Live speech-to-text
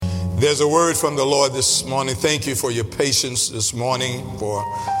There's a word from the Lord this morning. Thank you for your patience this morning. For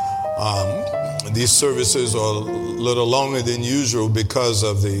these services are a little longer than usual because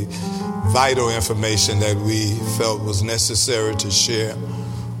of the vital information that we felt was necessary to share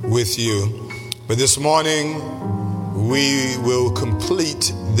with you. But this morning, we will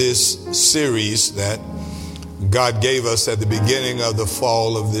complete this series that God gave us at the beginning of the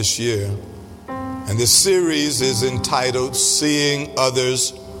fall of this year. And this series is entitled Seeing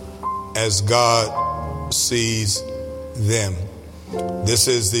Others as God Sees Them. This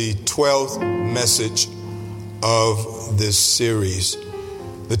is the 12th message of this series.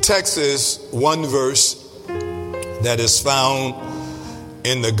 The text is one verse that is found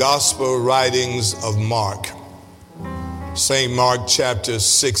in the gospel writings of Mark. St. Mark chapter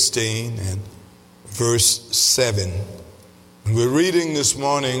 16 and verse 7. We're reading this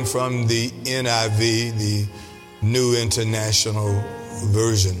morning from the NIV, the New International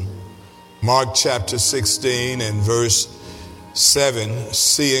Version. Mark chapter 16 and verse 7,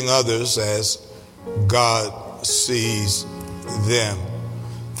 seeing others as God sees them.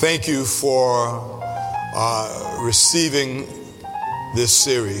 Thank you for receiving this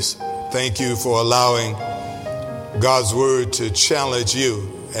series. Thank you for allowing God's word to challenge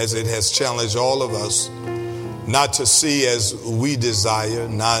you as it has challenged all of us, not to see as we desire,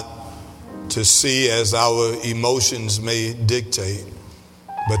 not to see as our emotions may dictate,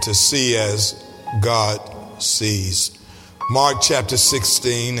 but to see as God sees. Mark chapter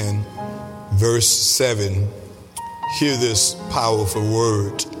 16 and verse 7. Hear this powerful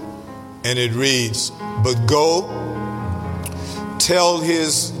word. And it reads, "But go, tell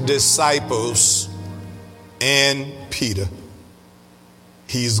his disciples and Peter,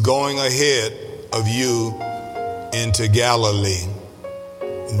 he's going ahead of you into Galilee.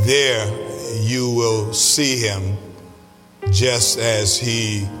 There you will see him just as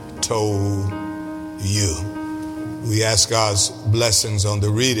he told you." We ask God's blessings on the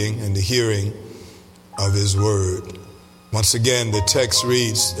reading and the hearing of his word. Once again, the text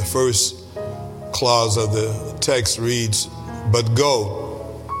reads, the first clause of the text reads, "But go,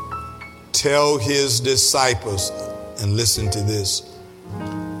 tell his disciples," and listen to this,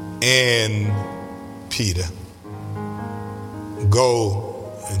 "and Peter."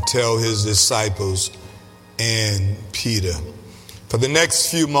 Go and tell his disciples and Peter. For the next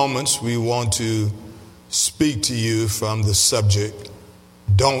few moments, we want to speak to you from the subject,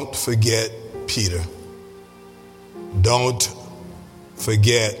 don't forget Peter. Don't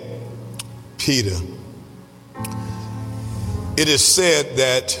forget Peter. It is said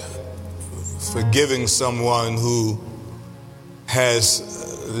that forgiving someone who has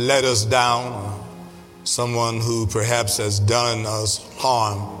let us down, someone who perhaps has done us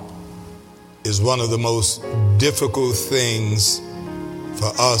harm, is one of the most difficult things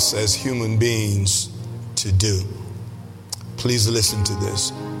for us as human beings to do. Please listen to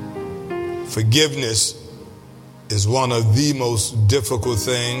this. Forgiveness is one of the most difficult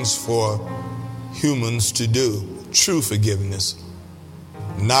things for humans to do. True forgiveness.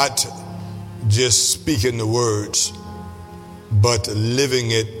 Not just speaking the words, but living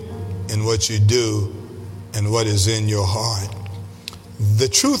it in what you do and what is in your heart. The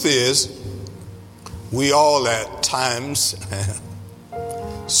truth is, we all at times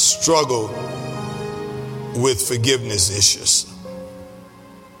struggle with forgiveness issues.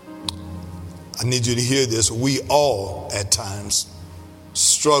 I need you to hear this. We all at times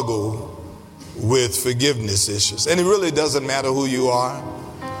struggle with forgiveness issues. And it really doesn't matter who you are,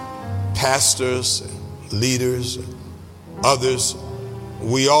 pastors, leaders, others.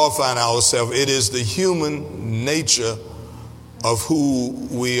 We all find ourselves, it is the human nature of who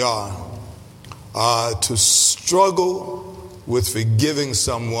we are, to struggle with forgiving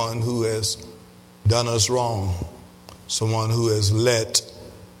someone who has done us wrong, someone who has let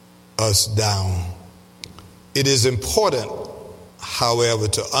us down. It is important, however,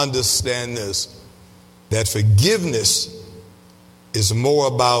 to understand this, that forgiveness is more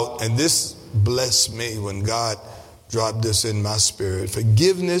about, and this blessed me when God dropped this in my spirit,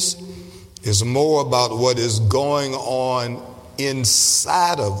 forgiveness is more about what is going on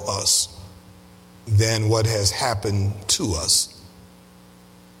inside of us than what has happened to us.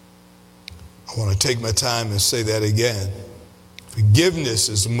 I want to take my time and say that again. Forgiveness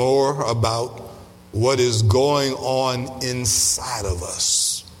is more about what is going on inside of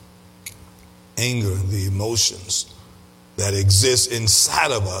us. Anger, the emotions that exist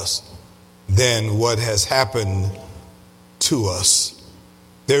inside of us, than what has happened to us.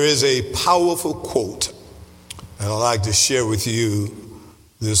 There is a powerful quote that I'd like to share with you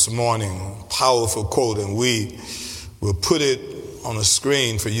this morning. Powerful quote, and we will put it on a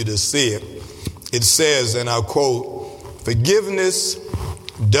screen for you to see it. It says, and I'll quote, "Forgiveness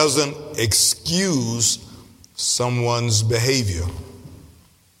doesn't excuse someone's behavior.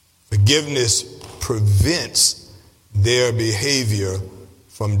 Forgiveness prevents their behavior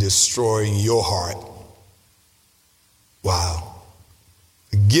from destroying your heart." Wow.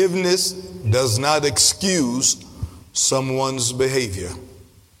 Forgiveness does not excuse someone's behavior,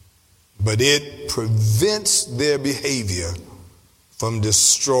 but it prevents their behavior from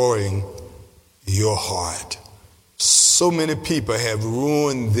destroying your heart. So many people have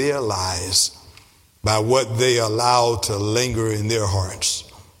ruined their lives by what they allow to linger in their hearts.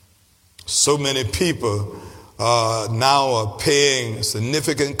 So many people now are paying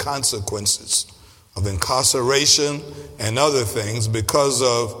significant consequences of incarceration and other things because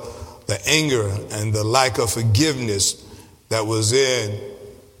of the anger and the lack of forgiveness that was in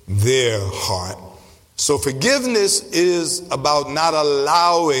their heart. So forgiveness is about not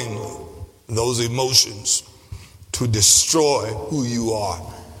allowing those emotions to destroy who you are,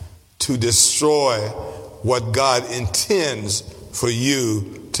 to destroy what God intends for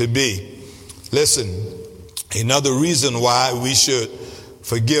you to be. Listen, another reason why we should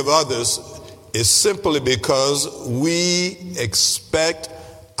forgive others is simply because we expect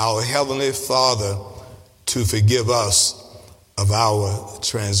our Heavenly Father to forgive us of our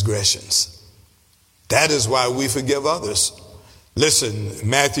transgressions. That is why we forgive others. Listen,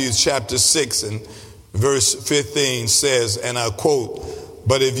 Matthew chapter 6 and verse 15 says, and I quote,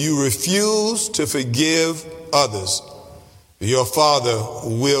 "But if you refuse to forgive others, your Father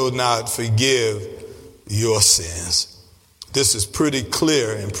will not forgive your sins." This is pretty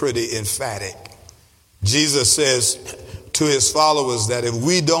clear and pretty emphatic. Jesus says to his followers that if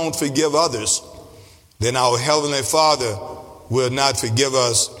we don't forgive others, then our Heavenly Father will not forgive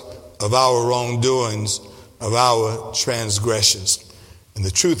us of our wrongdoings, of our transgressions. And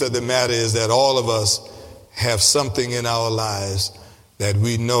the truth of the matter is that all of us have something in our lives that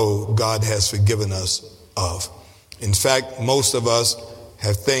we know God has forgiven us of. In fact, most of us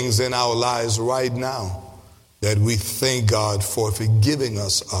have things in our lives right now that we thank God for forgiving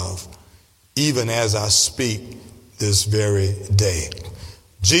us of, even as I speak this very day.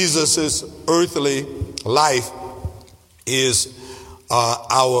 Jesus' earthly life is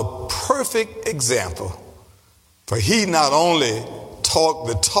our perfect example, for he not only talked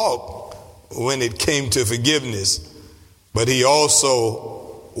the talk when it came to forgiveness, but he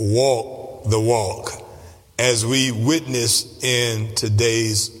also walked the walk, as we witness in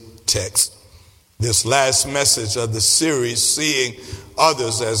today's text. This last message of the series, Seeing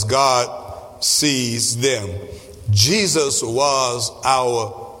Others as God Sees Them. Jesus was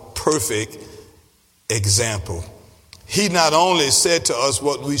our perfect example. He not only said to us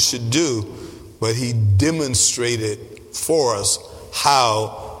what we should do, but he demonstrated for us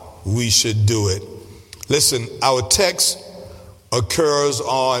how we should do it. Listen, our text occurs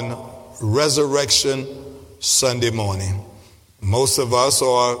on Resurrection Sunday morning. Most of us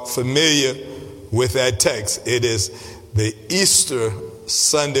are familiar with that text. It is the Easter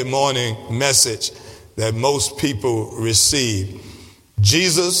Sunday morning message that most people receive.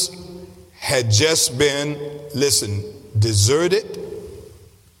 Jesus had just been, listen, deserted,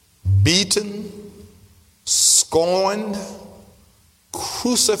 beaten, scorned,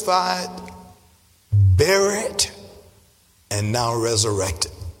 crucified, buried, and now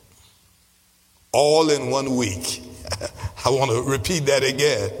resurrected. All in 1 week. I want to repeat that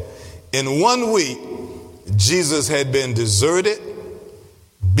again. In 1 week, Jesus had been deserted,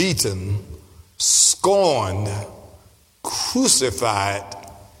 beaten, scorned, crucified,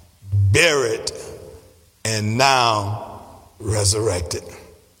 buried, and now resurrected.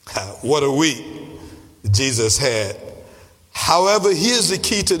 What a week Jesus had. However, here's the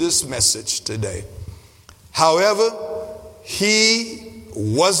key to this message today. However, he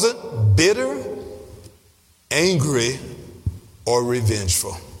wasn't bitter, angry, or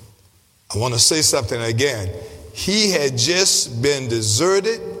revengeful. I want to say something again. He had just been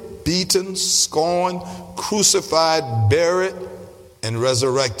deserted, beaten, scorned, crucified, buried, and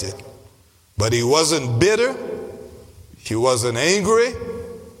resurrected. But he wasn't bitter, he wasn't angry,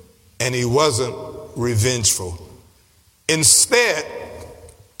 and he wasn't revengeful. Instead,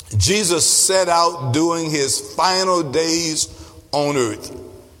 Jesus set out during his final days on earth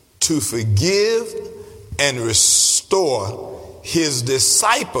to forgive and restore his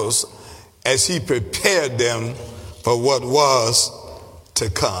disciples as he prepared them for what was to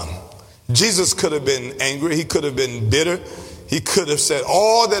come. Jesus could have been angry. He could have been bitter. He could have said,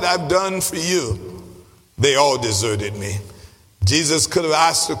 all that I've done for you, they all deserted me. Jesus could have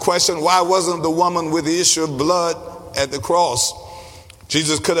asked the question, why wasn't the woman with the issue of blood at the cross?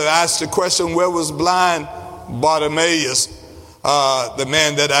 Jesus could have asked the question, where was blind Bartimaeus, the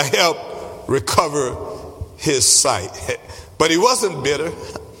man that I helped recover his sight? But he wasn't bitter,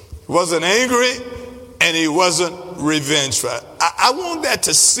 he wasn't angry, and he wasn't revengeful. I want that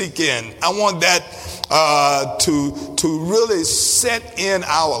to sink in. I want that to really set in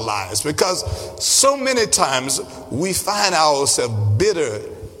our lives, because so many times we find ourselves bitter,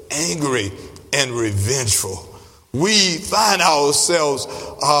 angry, and revengeful. We find ourselves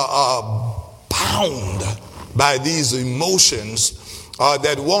bound by these emotions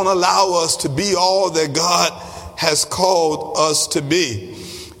that won't allow us to be all that God has called us to be.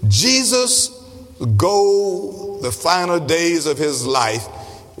 Jesus' goal, the final days of his life,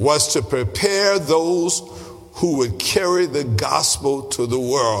 was to prepare those who would carry the gospel to the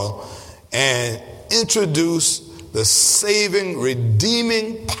world and introduce the saving,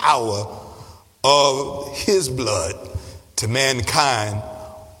 redeeming power of his blood to mankind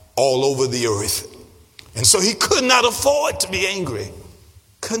all over the earth. And so he could not afford to be angry,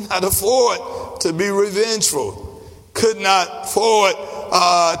 could not afford to be revengeful, could not afford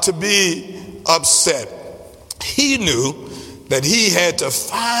to be upset. He knew that he had to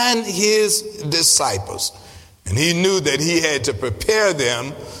find his disciples, and he knew that he had to prepare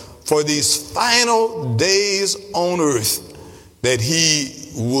them for these final days on earth that he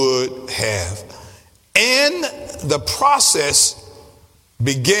would have. And the process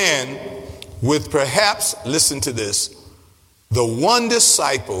began with perhaps, listen to this, the one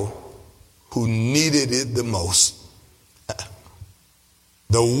disciple who needed it the most.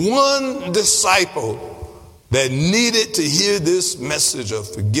 The one disciple that needed to hear this message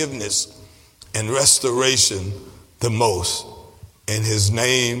of forgiveness and restoration the most. And his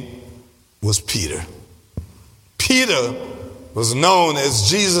name was Peter. Peter was known as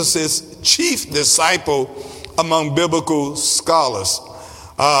Jesus' chief disciple among biblical scholars.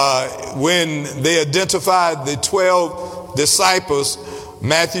 When they identified the 12 disciples,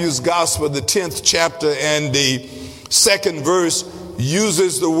 Matthew's Gospel, the 10th chapter and the 2nd verse,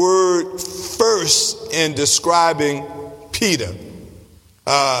 uses the word first in describing Peter.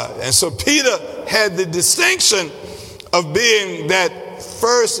 And so Peter had the distinction of being that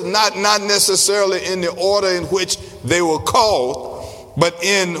first, not necessarily in the order in which they were called, but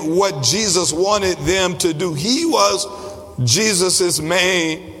in what Jesus wanted them to do. He was Jesus's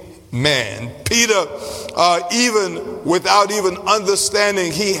main man. Peter, even without even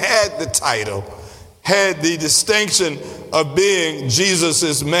understanding he had the title, had the distinction of being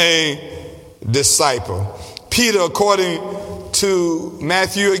Jesus's main disciple. Peter, according to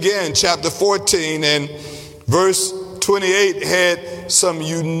Matthew again, chapter 14 and verse 28, had some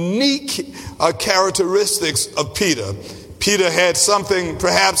unique characteristics of Peter. Peter had something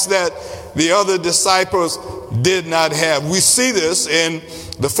perhaps that the other disciples did not have. We see this in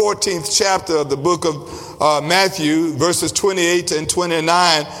the 14th chapter of the book of Matthew, verses 28 and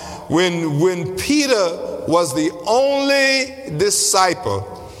 29, when Peter was the only disciple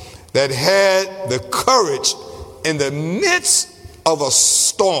that had the courage in the midst of a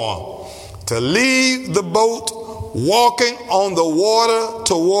storm to leave the boat, walking on the water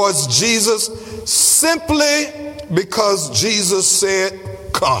towards Jesus, simply because Jesus said,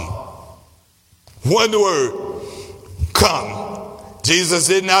 "Come." One word, come. Jesus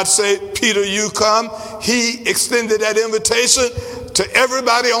did not say, "Peter, you come." He extended that invitation to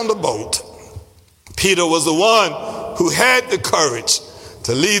everybody on the boat. Peter was the one who had the courage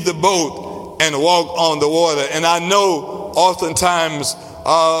to leave the boat and walk on the water. And I know oftentimes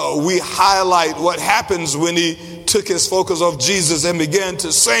we highlight what happens when he took his focus off Jesus and began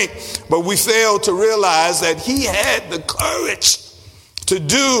to sink, but we fail to realize that he had the courage to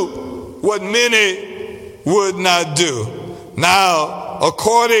do what many would not do. Now,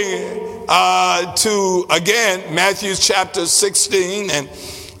 according to, again, Matthew chapter 16 and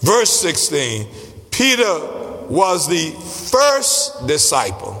verse 16, Peter was the first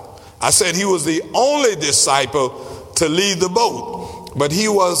disciple. I said he was the only disciple to leave the boat, but he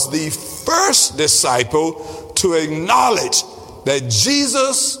was the first disciple to acknowledge that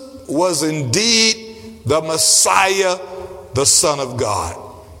Jesus was indeed the Messiah, the Son of God.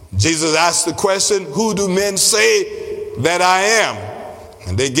 Jesus asked the question, "Who do men say that I am?"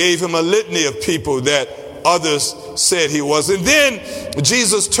 And they gave him a litany of people that others said he was. And then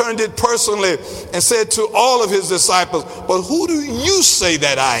Jesus turned it personally and said to all of his disciples, "But who do you say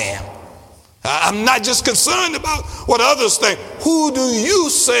that I am?" I'm not just concerned about what others think. Who do you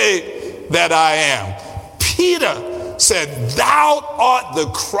say that I am? Peter said, "Thou art the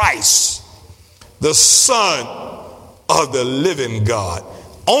Christ, the Son of the living God."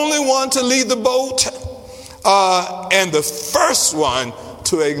 Only one to leave the boat, and the first one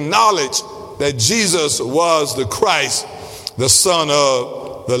to acknowledge that Jesus was the Christ, the Son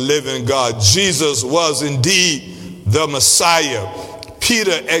of the living God. Jesus was indeed the Messiah.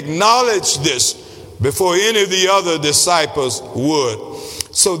 Peter acknowledged this before any of the other disciples would.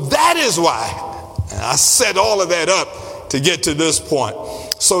 So that is why, and I set all of that up to get to this point.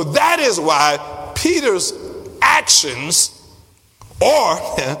 So that is why Peter's actions or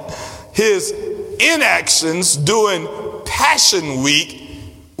his inactions during Passion Week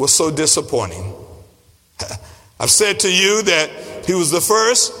was so disappointing. I've said to you that he was the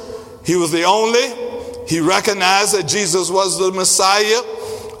first, he was the only. He recognized that Jesus was the Messiah.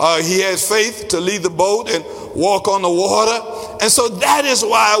 He had faith to lead the boat and walk on the water. And so that is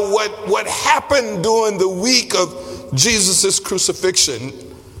why what happened during the week of Jesus' crucifixion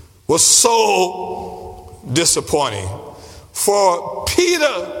was so disappointing. For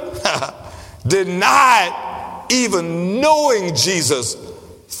Peter denied even knowing Jesus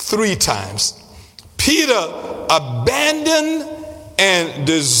 3 times. Peter abandoned and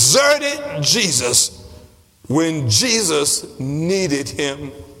deserted Jesus when Jesus needed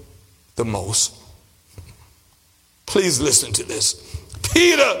him the most. Please listen to this.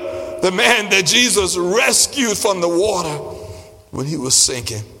 Peter, the man that Jesus rescued from the water when he was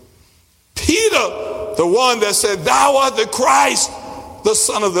sinking. Peter, the one that said, "Thou art the Christ, the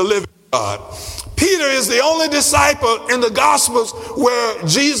Son of the living God." Peter is the only disciple in the Gospels where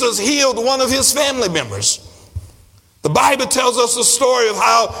Jesus healed one of his family members. The Bible tells us the story of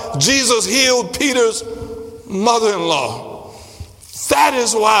how Jesus healed Peter's mother-in-law. That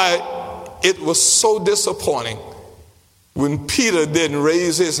is why it was so disappointing when Peter didn't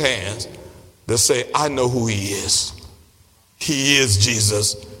raise his hands to say, "I know who he is. He is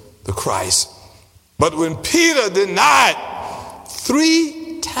Jesus the Christ." But when Peter denied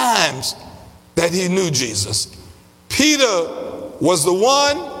 3 times that he knew Jesus, Peter was the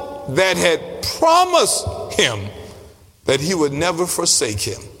one that had promised him that he would never forsake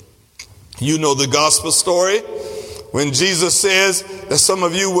him. You know the gospel story when Jesus says that some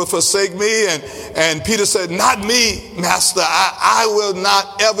of you will forsake me, and Peter said, "Not me, Master, I will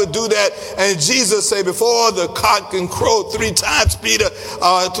not ever do that." And Jesus said, "Before the cock can crow 3 times, Peter,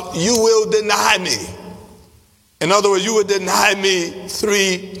 you will deny me." In other words, you will deny me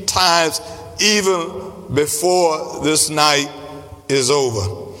 3 times even before this night is over.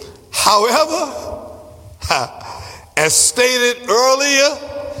 However, as stated earlier,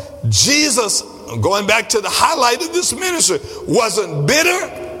 Jesus, going back to the highlight of this ministry, wasn't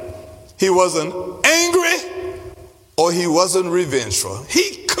bitter, he wasn't angry, or he wasn't revengeful.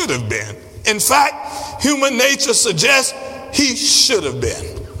 He could have been. In fact, human nature suggests he should have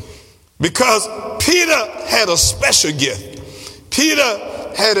been. Because Peter had a special gift. Peter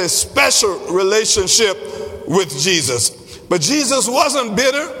had a special relationship with Jesus. But Jesus wasn't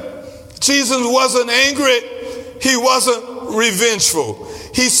bitter. Jesus wasn't angry. He wasn't revengeful.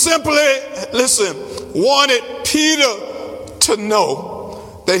 He simply, wanted Peter to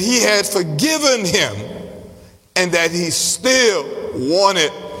know that he had forgiven him and that he still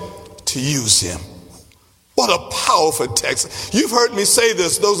wanted to use him. What a powerful text. You've heard me say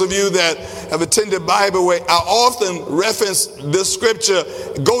this, those of you that have attended Bible Way. I often reference this scripture,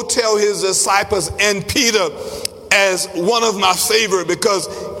 "Go tell his disciples," and Peter as one of my favorite because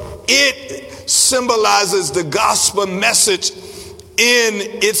it symbolizes the gospel message in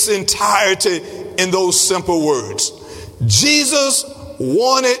its entirety in those simple words. Jesus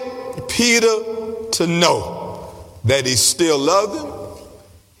wanted Peter to know that he still loved him,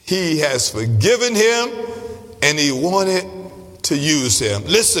 he has forgiven him, and he wanted to use him.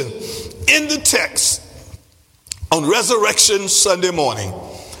 Listen, in the text on Resurrection Sunday morning,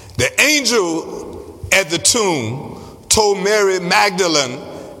 the angel at the tomb told Mary Magdalene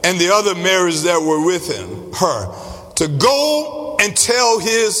and the other Marys that were with her to go and tell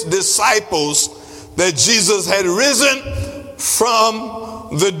his disciples that Jesus had risen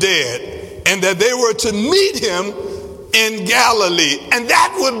from the dead and that they were to meet him in Galilee. And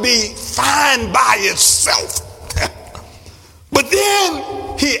that would be fine by itself. But then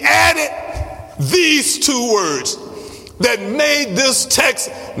he added these 2 words that made this text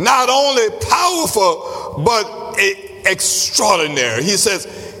not only powerful, but extraordinary. He says,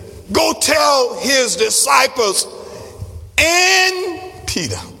 "Go tell his disciples and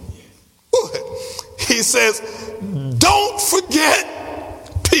Peter." He says, "Don't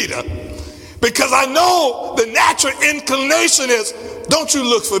forget Peter." Because I know the natural inclination is, don't you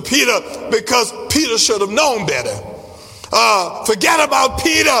look for Peter because Peter should have known better. Forget about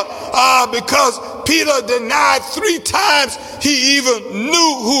Peter because Peter denied 3 times he even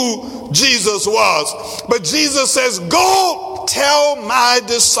knew who Jesus was. But Jesus says, go tell my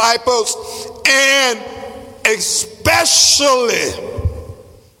disciples, and especially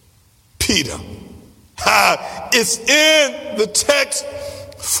Peter. It's in the text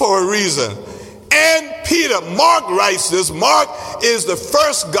for a reason. And Peter, Mark writes this. Mark is the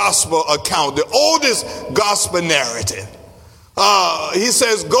first gospel account, the oldest gospel narrative. He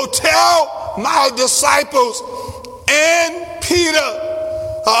says, go tell my disciples and Peter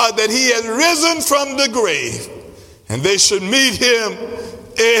that he had risen from the grave, and they should meet him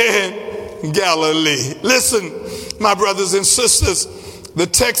in Galilee. Listen, my brothers and sisters, the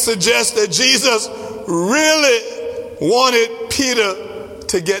text suggests that Jesus really wanted Peter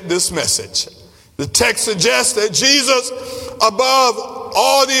to get this message. The text suggests that Jesus, above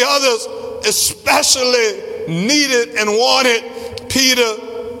all the others, especially needed and wanted Peter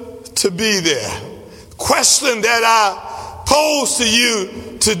to be there. The question that I pose to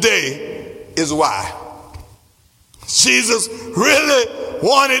you today is why? Jesus really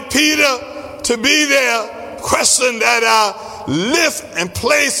wanted Peter to be there. The question that I lift and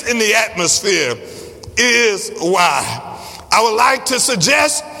place in the atmosphere is why? I would like to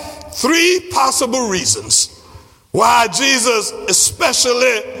suggest 3 possible reasons why Jesus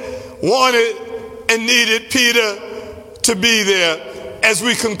especially wanted and needed Peter to be there as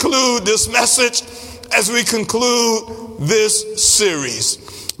we conclude this message, as we conclude this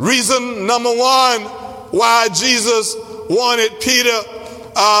series. Reason number 1 why Jesus wanted Peter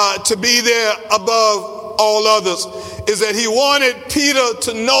to be there above all others is that he wanted Peter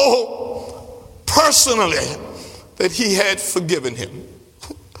to know personally that he had forgiven him.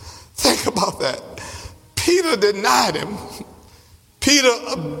 Think about that. Peter denied him. Peter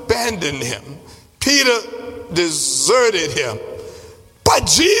abandoned him. Peter deserted him. But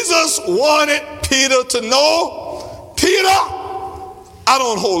Jesus wanted Peter to know, Peter, I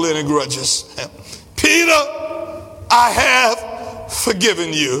don't hold any grudges. Peter, I have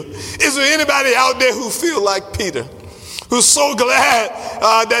forgiven you. Is there anybody out there who feel like Peter? Who's so glad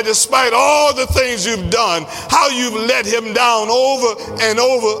that despite all the things you've done, how you've let him down over and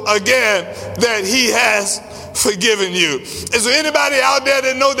over again, that he has forgiven you. Is there anybody out there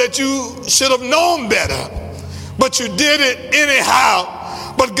that know that you should have known better, but you did it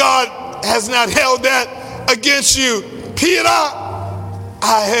anyhow, but God has not held that against you? Peter,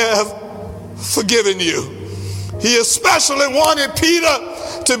 I have forgiven you. He especially wanted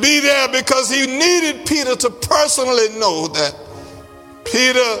Peter to be there because he needed Peter to personally know that,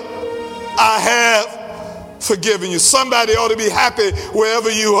 Peter, I have forgiven you. Somebody ought to be happy wherever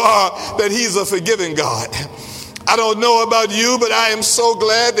you are that he's a forgiving God. I don't know about you, but I am so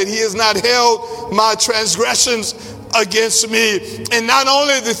glad that he has not held my transgressions against me. And not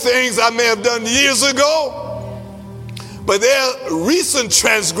only the things I may have done years ago, but there are recent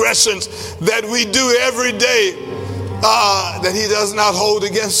transgressions that we do every day that he does not hold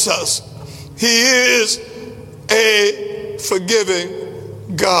against us. He is a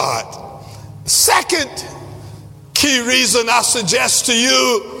forgiving God. Second key reason I suggest to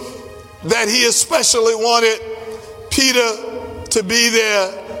you that he especially wanted Peter to be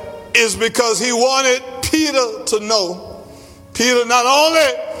there is because he wanted Peter to know, Peter, not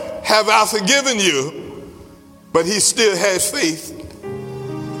only have I forgiven you, but he still has faith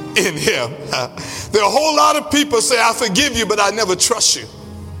in him. There are a whole lot of people say, I forgive you, but I never trust you.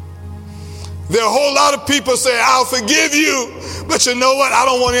 There are a whole lot of people say, I'll forgive you, but you know what? I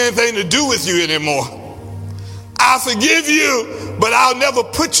don't want anything to do with you anymore. I forgive you, but I'll never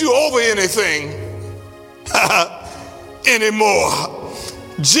put you over anything anymore.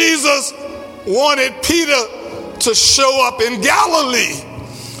 Jesus wanted Peter to show up in Galilee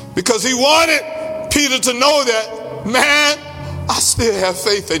because he wanted Peter to know that, man, I still have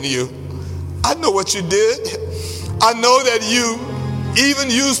faith in you. I know what you did. I know that you even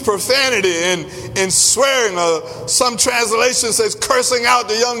used profanity and swearing. Some translation says cursing out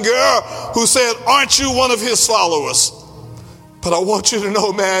the young girl who said, aren't you one of his followers? But I want you to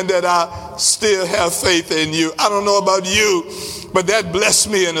know, man, that I still have faith in you. I don't know about you, but that blessed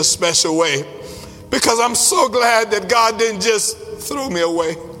me in a special way because I'm so glad that God didn't just throw me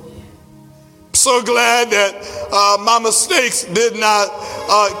away. So glad that my mistakes did not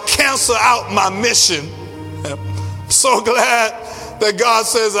cancel out my mission. So glad that God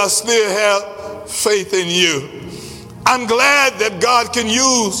says I still have faith in you. I'm glad that God can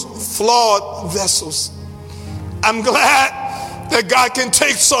use flawed vessels. I'm glad that God can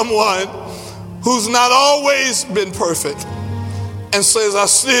take someone who's not always been perfect and says I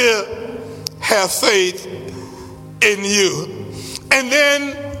still have faith in you. And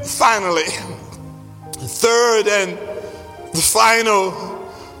then finally, third and the final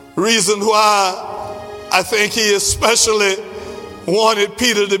Reason why I think he especially wanted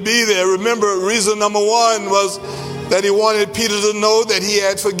Peter to be there. Remember, reason number one was that he wanted Peter to know that he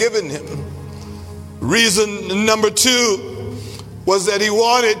had forgiven him. Reason number two was that he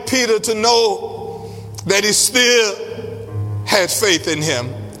wanted Peter to know that he still had faith in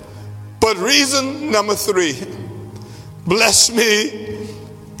him. But reason number three blessed me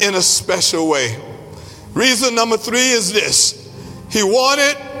in a special way. Reason number three is this. He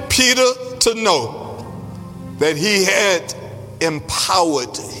wanted Peter to know that he had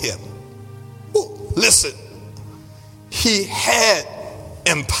empowered him. Ooh, listen, he had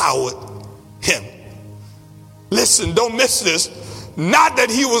empowered him. Listen, don't miss this. Not that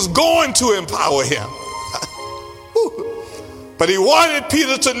he was going to empower him, but he wanted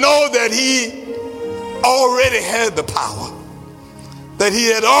Peter to know that he already had the power, that he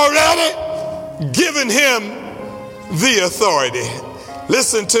had already given him the authority.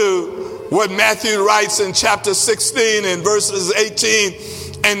 Listen to what Matthew writes in chapter 16 and verses 18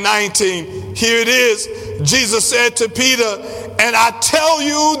 and 19. Here it is. Jesus said to Peter, "And I tell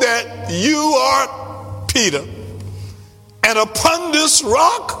you that you are Peter, and upon this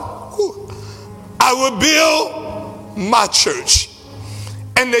rock I will build my church,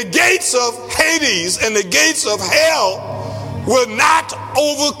 and the gates of Hades and the gates of hell will not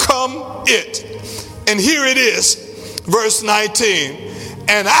overcome it." And here it is, verse 19.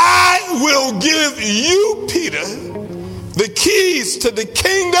 "And I will give you, Peter, the keys to the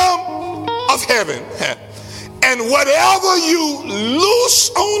kingdom of heaven. And whatever you loose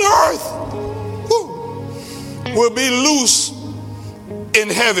on earth will be loose in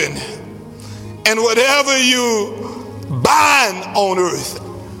heaven. And whatever you bind on earth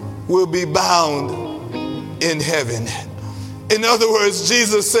will be bound in heaven." In other words,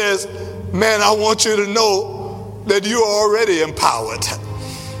 Jesus says, man, I want you to know that you are already empowered.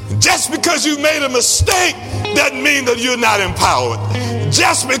 Just because you made a mistake doesn't mean that you're not empowered.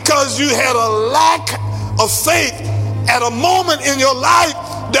 Just because you had a lack of faith at a moment in your life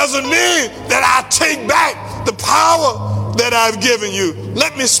doesn't mean that I take back the power that I've given you.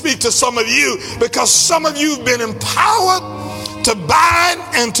 Let me speak to some of you, because some of you have been empowered to bind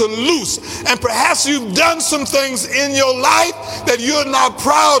and to loose. And perhaps you've done some things in your life that you're not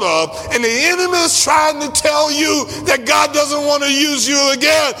proud of. And the enemy is trying to tell you that God doesn't want to use you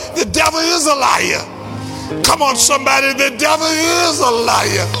again. The devil is a liar. Come on, somebody, the devil is a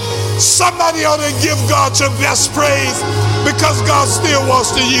liar. Somebody ought to give God your best praise, because God still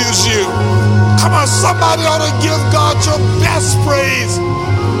wants to use you. Come on, somebody ought to give God your best praise.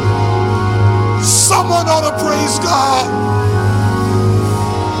 Someone ought to praise God.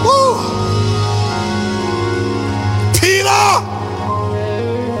 Woo. Peter,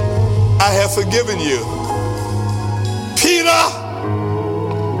 I have forgiven you. Peter,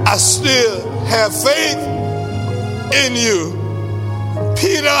 I still have faith in you.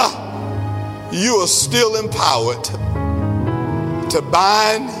 Peter, you are still empowered to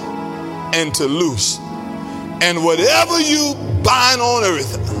bind and to loose. And whatever you bind on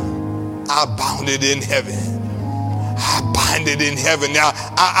earth, I bound it in heaven. I bind it in heaven. Now,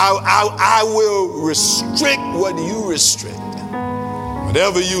 I will restrict what you restrict.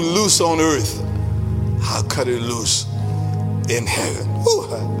 Whatever you loose on earth, I'll cut it loose in heaven.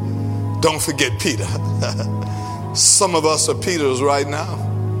 Woo. Don't forget Peter. Some of us are Peters right now.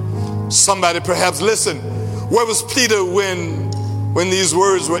 Somebody perhaps, listen, where was Peter when these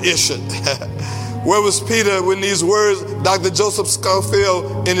words were issued? Where was Peter when these words, Dr. Joseph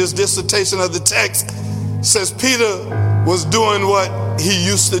Schofield in his dissertation of the text says Peter was doing what he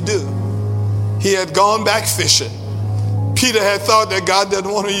used to do. He had gone back fishing. Peter had thought that God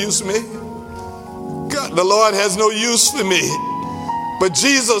doesn't want to use me. God, the Lord has no use for me. But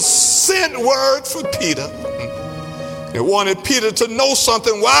Jesus sent word for Peter. He wanted Peter to know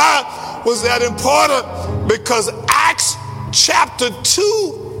something. Why was that important? Because Acts chapter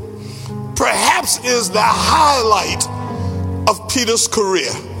 2 perhaps is the highlight of Peter's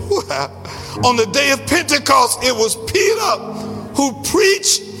career. On the day of Pentecost, it was Peter who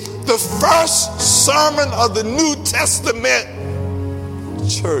preached the first sermon of the New Testament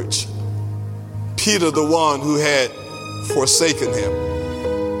church. Peter, the one who had forsaken him.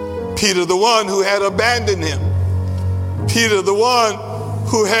 Peter, the one who had abandoned him. Peter, the one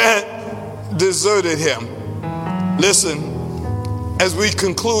who had deserted him. Listen, as we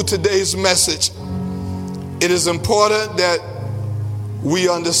conclude today's message, it is important that we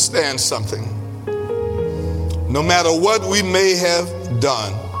understand something. No matter what we may have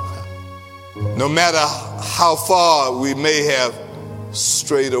done, no matter how far we may have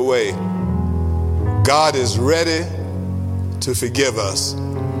strayed away, God is ready to forgive us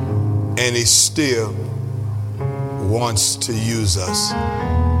and he still wants to use us.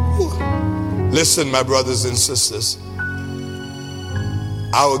 Listen, my brothers and sisters,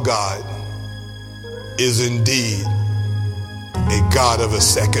 our God is indeed a God of a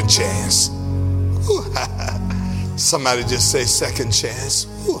second chance. Somebody just say second chance.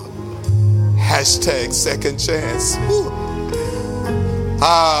 Hashtag second chance.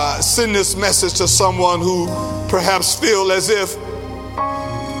 Send this message to someone who perhaps feel as if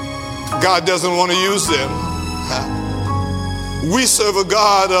God doesn't want to use them. We serve a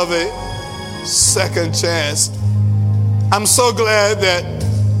God of a second chance. I'm so glad that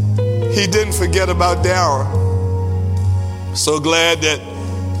he didn't forget about Dara. So glad that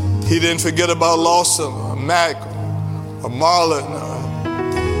he didn't forget about Lawson or Mac or Marlon.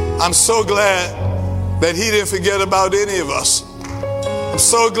 I'm so glad that he didn't forget about any of us. I'm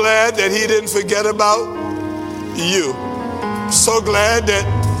so glad that he didn't forget about you. I'm so glad that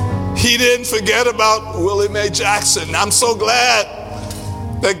he didn't forget about Willie Mae Jackson. I'm so glad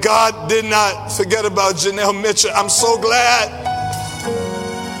that God did not forget about Janelle Mitchell. I'm so glad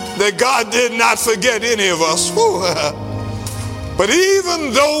that God did not forget any of us. But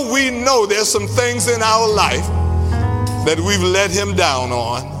even though we know there's some things in our life that we've let him down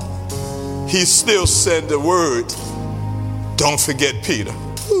on, he still said the word, don't forget Peter.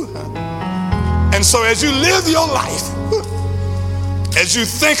 And so as you live your life, as you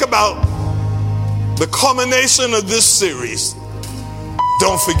think about the culmination of this series,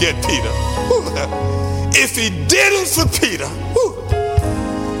 don't forget Peter. If he did it for Peter,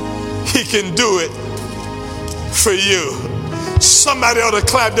 he can do it for you. Somebody ought to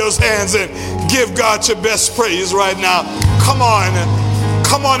clap those hands and give God your best praise right now. Come on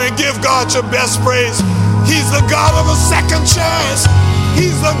and give God your best praise. He's the God of a second chance.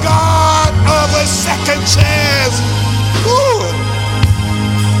 He's the God of a second chance. Woo.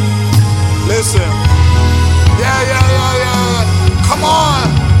 Listen. Yeah. Come on.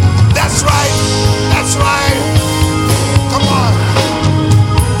 That's right. Come on.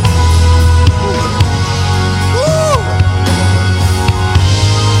 Woo.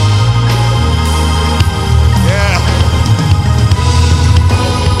 Yeah.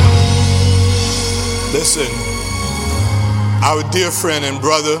 Listen, our dear friend and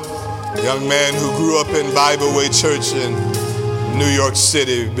brother, young man who grew up in Bible Way Church in New York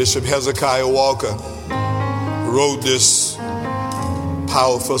City, Bishop Hezekiah Walker, wrote this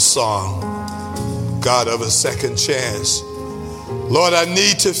powerful song, God of a second chance. Lord, I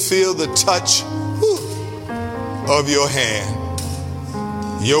need to feel the touch of your hand.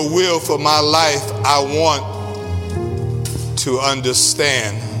 Your will for my life, I want to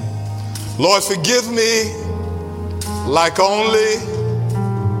understand. Lord, forgive me like only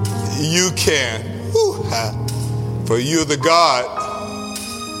you can. For you're the God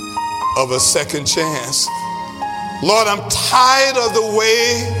of a second chance. Lord, I'm tired of the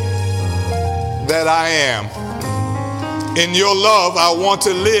way that I am. In your love, I want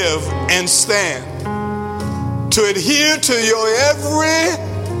to live and stand, to adhere to your every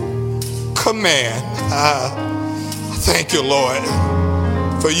command. Thank you, Lord,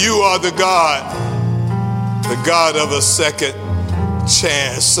 for you are the God of a second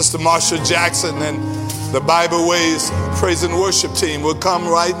chance. Sister Marsha Jackson and the Bible Ways praise and worship team will come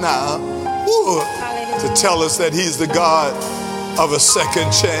right now to tell us that he's the God of a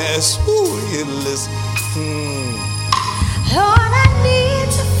second chance. Lord, I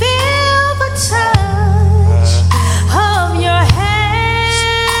need to feel the touch of your hand.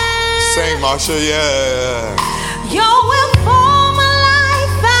 Sing, Marsha, yeah. Your will for my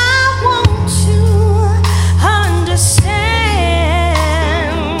life, I want to understand.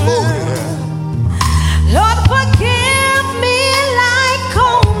 Lord, forgive me like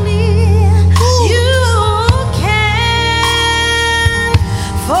only you can,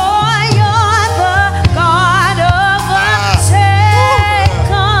 for you're the God of a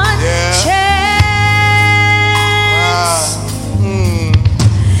second chance.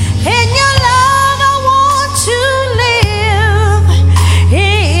 In your love, I want to live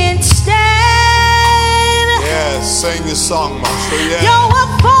instead. Yeah, sing this song, Marsha, yeah. Your will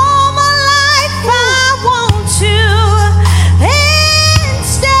for my life, I want to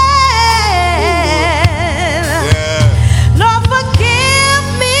instead. Yeah. Lord, forgive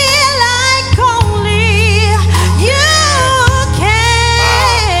me like only you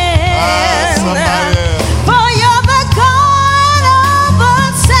can. Somebody. For you're the God of a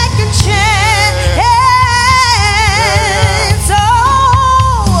second chance.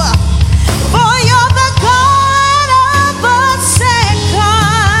 Oh, for you're the God of a second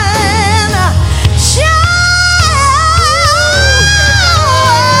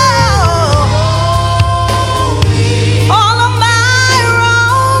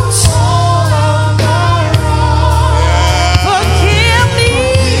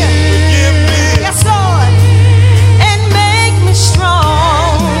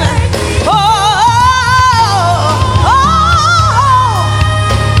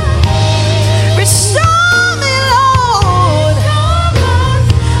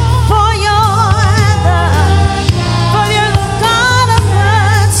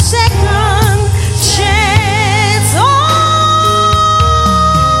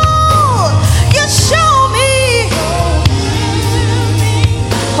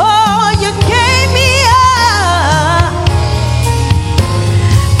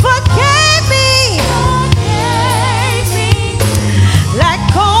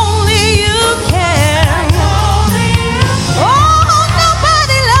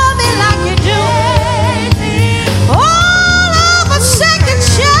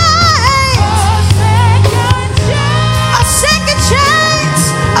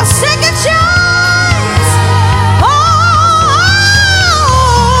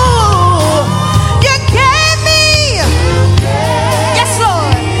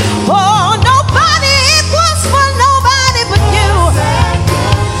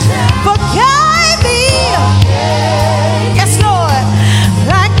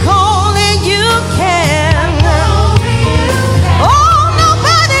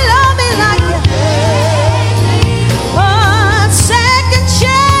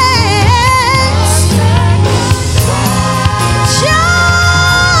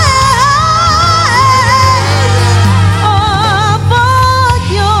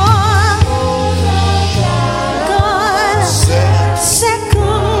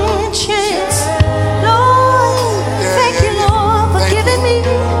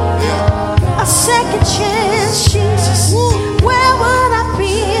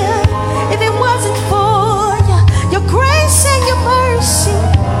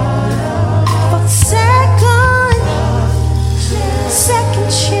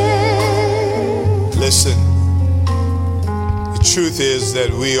is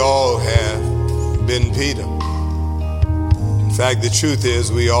that we all have been Peter. In fact, the truth is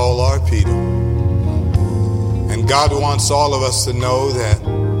we all are Peter. And God wants all of us to know that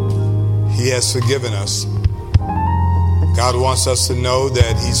He has forgiven us. God wants us to know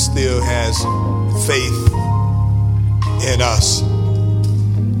that He still has faith in us.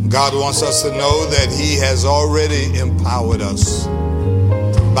 God wants us to know that He has already empowered us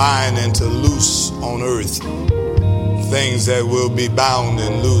to bind and to loose on earth things that will be bound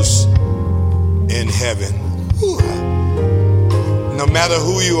and loose in heaven. Ooh. No matter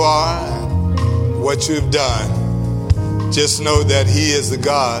who you are, what you've done, just know that He is the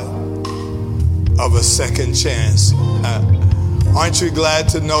God of a second chance. Aren't you glad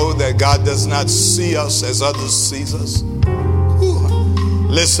to know that God does not see us as others see us?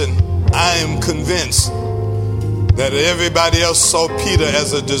 Listen, I am convinced that everybody else saw Peter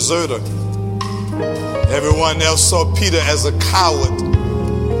as a deserter. Everyone else saw Peter as a coward.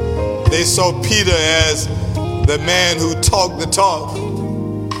 They saw Peter as the man who talked the talk,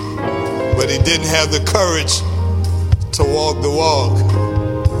 but he didn't have the courage to walk the walk.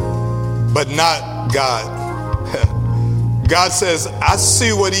 But not God. God says, I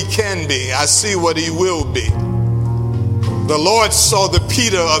see what he can be. I see what he will be. The Lord saw the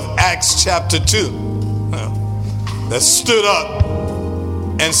Peter of Acts chapter 2 that stood up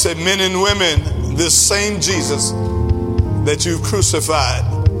and said, men and women, this same Jesus that you've crucified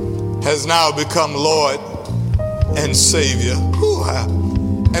has now become Lord and Savior.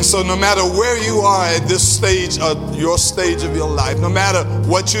 And so no matter where you are at this stage of your life, no matter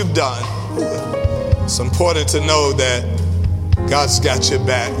what you've done, it's important to know that God's got your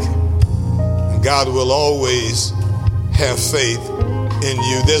back. And God will always have faith in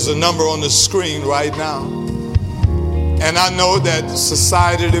you. There's a number on the screen right now. And I know that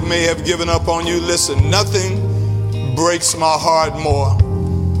society may have given up on you. Listen, nothing breaks my heart more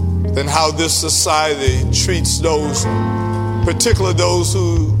than how this society treats those, particularly those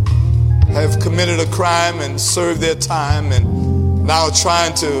who have committed a crime and served their time and now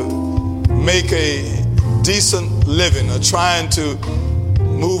trying to make a decent living or trying to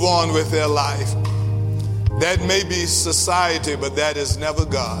move on with their life. That may be society, but that is never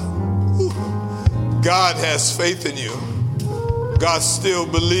God. God has faith in you. God still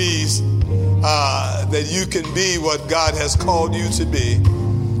believes that you can be what God has called you to be.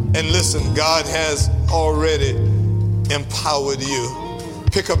 And listen, God has already empowered you.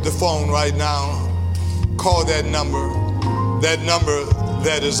 Pick up the phone right now. Call that number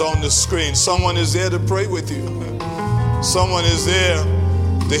that is on the screen. Someone is there to pray with you. Someone is there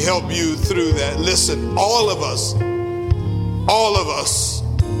to help you through that. Listen, all of us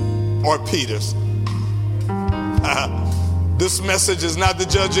are Peters. This message is not to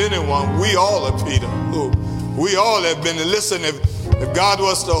judge anyone. We all are Peter. We all have been. Listen, if God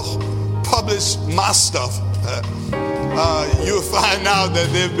was to publish my stuff, you'll find out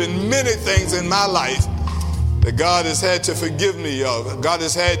that there have been many things in my life that God has had to forgive me of. God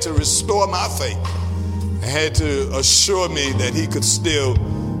has had to restore my faith and had to assure me that he could still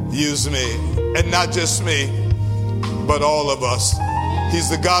use me. And not just me, but all of us. He's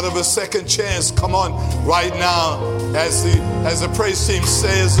the God of a second chance. Come on, right now, as the praise team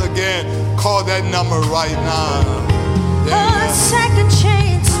says again, call that number right now. Yeah. A second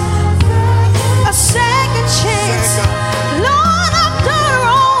chance. A second chance. Lord, I've done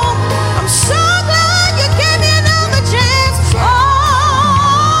wrong. I'm so glad you gave me another chance.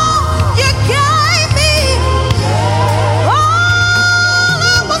 Oh, you gave me all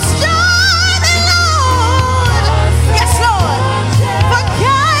of my striving, Lord. Yes, Lord.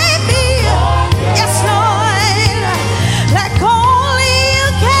 Forgave me. Yes, Lord. Like only you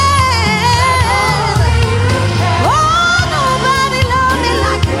can. Oh, nobody loved me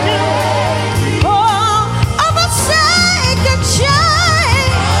like you do.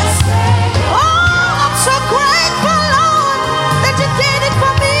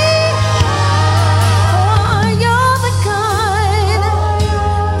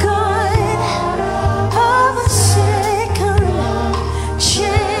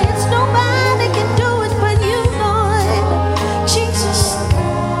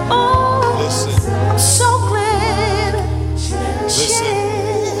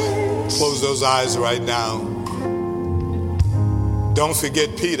 Those eyes right now. Don't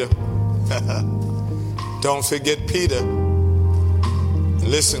forget Peter. Don't forget Peter.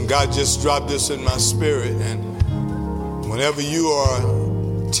 Listen, God just dropped this in my spirit, and whenever you are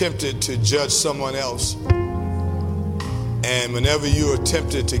tempted to judge someone else, and whenever you are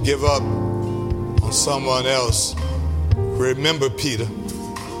tempted to give up on someone else, remember Peter.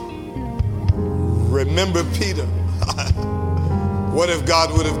 Remember Peter. What if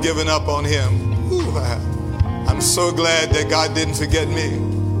God would have given up on him? Ooh, I'm so glad that God didn't forget me.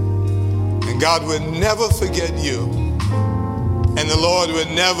 And God would never forget you. And the Lord would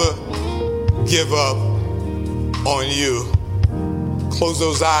never give up on you. Close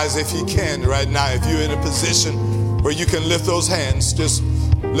those eyes if you can right now. If you're in a position where you can lift those hands, just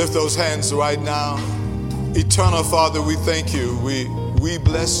lift those hands right now. Eternal Father, we thank you. We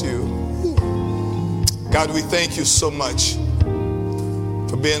bless you. God, we thank you so much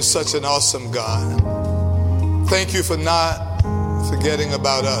for being such an awesome God. Thank you for not forgetting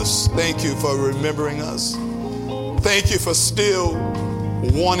about us. Thank you for remembering us. Thank you for still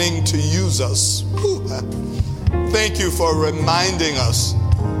wanting to use us. Thank you for reminding us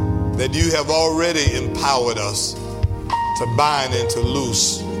that you have already empowered us to bind and to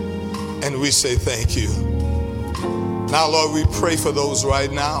loose. And we say thank you. Now, Lord, we pray for those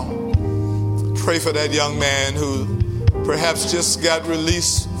right now. Pray for that young man who perhaps just got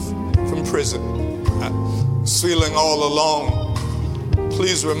released from prison, feeling all alone.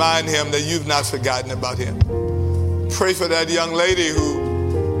 Please remind him that you've not forgotten about him. Pray for that young lady who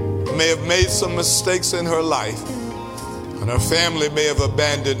may have made some mistakes in her life, and her family may have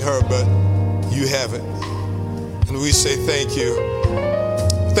abandoned her, but you haven't. And we say thank you.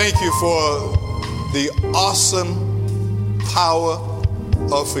 Thank you for the awesome power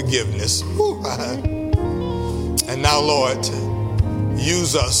of forgiveness. And now, Lord,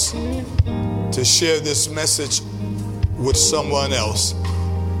 use us to share this message with someone else.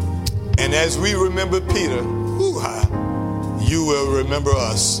 And as we remember Peter, you will remember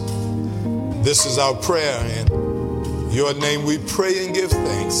us. This is our prayer. In your name we pray and give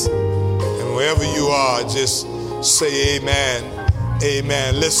thanks. And wherever you are, just say amen.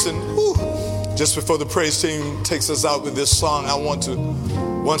 Amen. Listen, just before the praise team takes us out with this song, I want to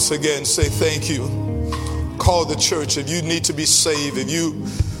once again say thank you. Call the church if you need to be saved, if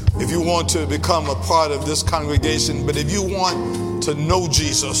you want to become a part of this congregation, but if you want to know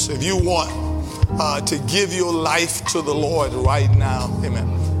Jesus, if you want to give your life to the Lord right now, amen,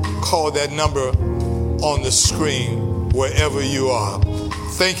 call that number on the screen wherever you are.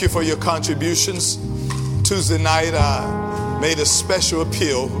 Thank you for your contributions. Tuesday night, I made a special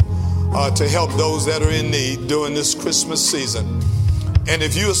appeal to help those that are in need during this Christmas season. And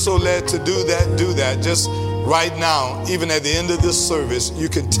if you are so led to do that, do that. Just right now, even at the end of this service, you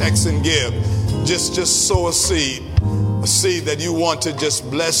can text and give. Just sow a seed that you want to just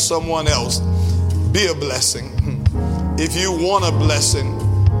bless someone else. Be a blessing. If you want a blessing,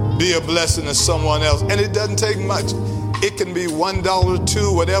 be a blessing to someone else. And it doesn't take much. It can be $1,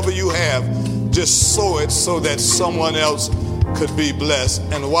 $2, whatever you have. Just sow it so that someone else could be blessed,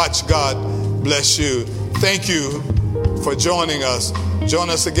 and watch God bless you. Thank you for joining us. Join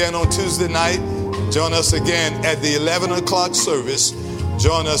us again on Tuesday night. Join us again at the 11 o'clock service.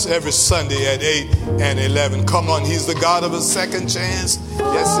 Join us every Sunday at 8 and 11. Come on, he's the God of a second chance.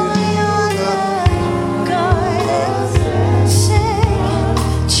 Yes, he is. Yeah.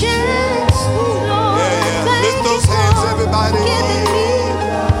 Lift those hands, everybody.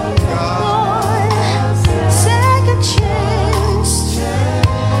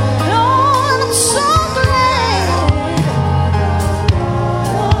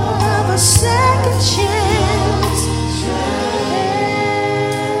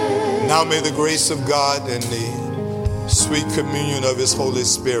 Now may the grace of God and the sweet communion of his Holy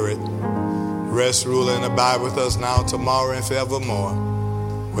Spirit rest, rule, and abide with us now, tomorrow, and forevermore.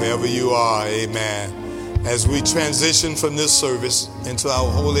 Wherever you are, amen. As we transition from this service into our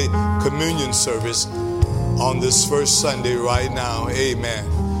Holy Communion service on this first Sunday right now, amen.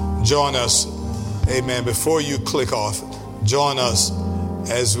 Join us, amen. Before you click off, join us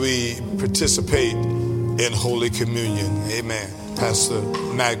as we participate in Holy Communion, amen. Pastor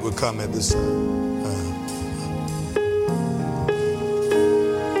Mac would come at this time.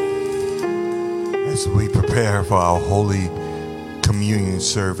 As we prepare for our Holy Communion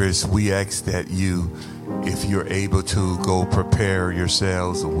service, we ask that you, if you're able to, go prepare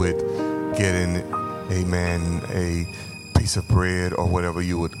yourselves with getting, amen, a piece of bread or whatever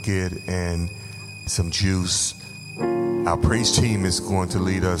you would get and some juice. Our praise team is going to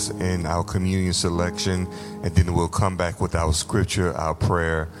lead us in our communion selection, and then we'll come back with our scripture, our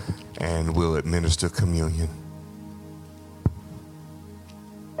prayer, and we'll administer communion.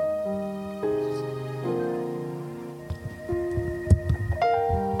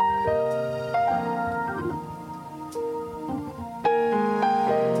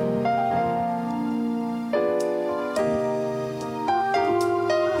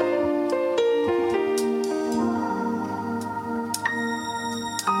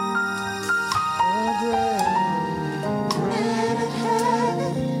 Bread in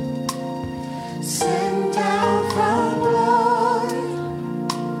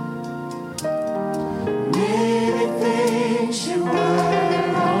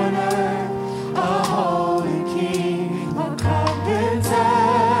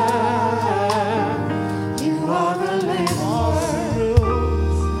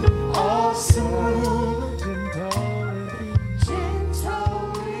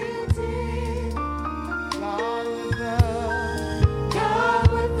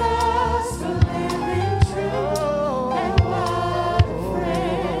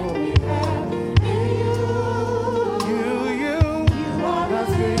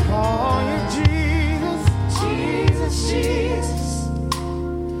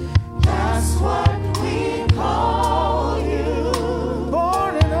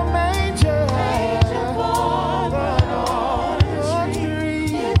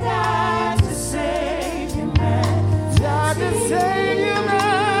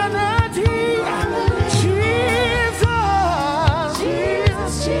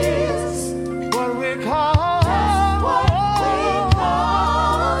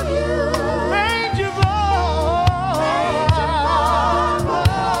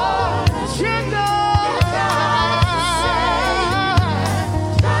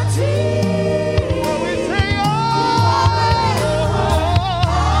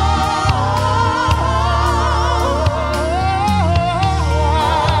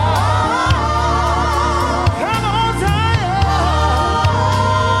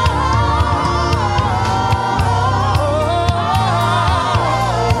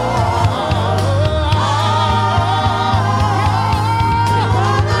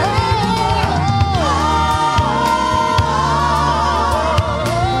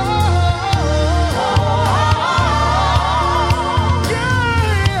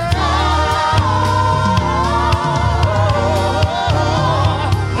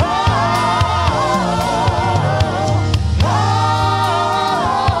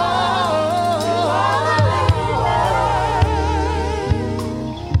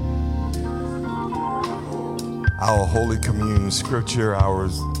communion scripture. Our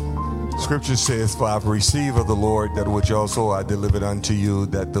scripture says, "For I've received of the Lord that which also I delivered unto you,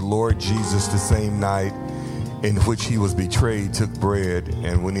 that the Lord Jesus, the same night in which he was betrayed, took bread,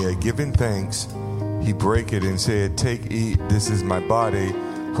 and when he had given thanks, he brake it and said, Take, eat, this is my body,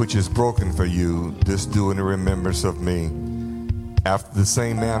 which is broken for you. This do in remembrance of me. After the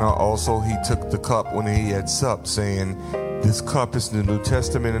same manner also he took the cup when he had supped, saying, This cup is the New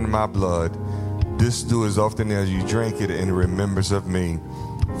Testament in my blood. This do as often as you drink it in remembrance of me.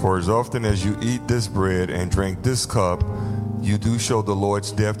 For as often as you eat this bread and drink this cup, you do show the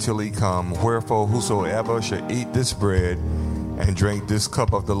Lord's death till he come. Wherefore whosoever shall eat this bread and drink this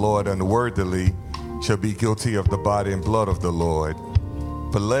cup of the Lord unworthily shall be guilty of the body and blood of the Lord.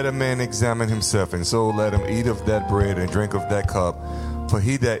 But let a man examine himself, and so let him eat of that bread and drink of that cup. For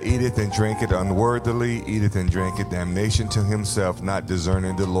he that eateth and drinketh unworthily eateth and drinketh damnation to himself, not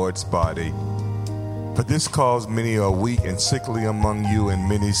discerning the Lord's body. For this cause many are weak and sickly among you, and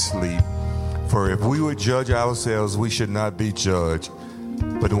many sleep. For if we would judge ourselves, we should not be judged.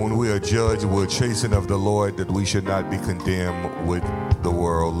 But when we are judged, we're chastened of the Lord, that we should not be condemned with the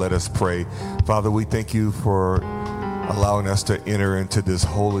world." Let us pray. Father, we thank you for allowing us to enter into this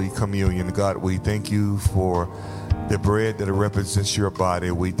holy communion. God, we thank you for the bread that represents your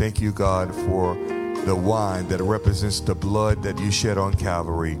body. We thank you, God, for the wine that represents the blood that you shed on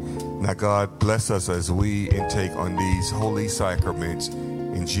Calvary. Now, God, bless us as we intake on these holy sacraments.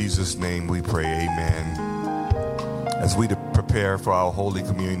 In Jesus' name we pray, amen. As we prepare for our Holy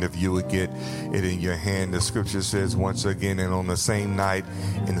Communion, if you would get it in your hand, the scripture says once again, "And on the same night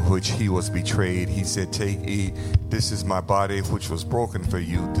in which he was betrayed, he said, Take, eat, this is my body which was broken for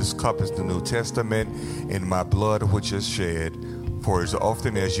you. This cup is the New Testament in my blood which is shed. For as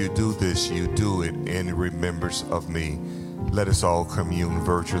often as you do this, you do it in remembrance of me." Let us all commune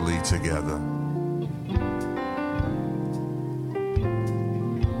virtually together.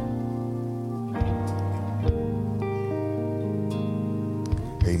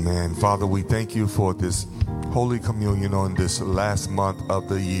 Amen. Father, we thank you for this Holy Communion on this last month of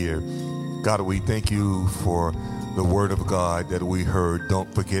the year. God, we thank you for the word of God that we heard.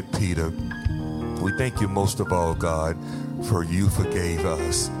 Don't forget Peter. We thank you most of all, God, for you forgave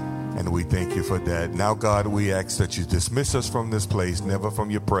us. And we thank you for that. Now, God, we ask that you dismiss us from this place, never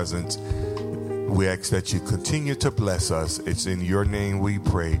from your presence. We ask that you continue to bless us. It's in your name we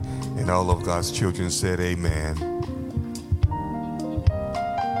pray. And all of God's children said, amen.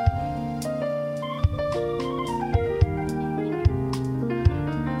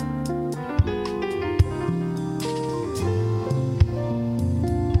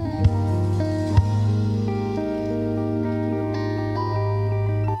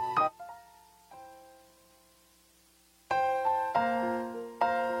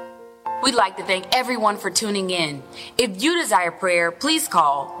 We'd like to thank everyone for tuning in. If you desire prayer, please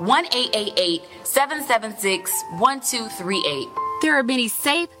call 1-888-776-1238. There are many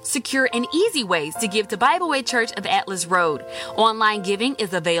safe, secure, and easy ways to give to Bible Way Church of Atlas Road. Online giving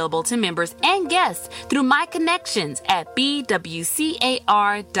is available to members and guests through My Connections at bwcar.org.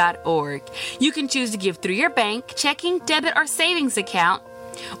 You can choose to give through your bank, checking, debit, or savings account,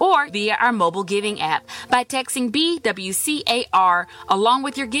 or via our mobile giving app by texting BWCAR along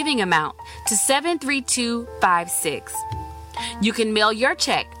with your giving amount to 73256. You can mail your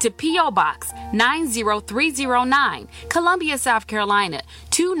check to P.O. Box 90309, Columbia, South Carolina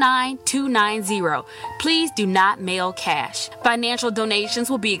 29290. Please do not mail cash. Financial donations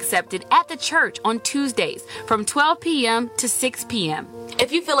will be accepted at the church on Tuesdays from 12 p.m. to 6 p.m.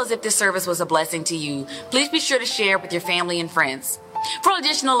 If you feel as if this service was a blessing to you, please be sure to share with your family and friends. For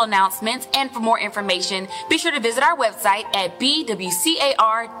additional announcements and for more information, be sure to visit our website at bwcar.org.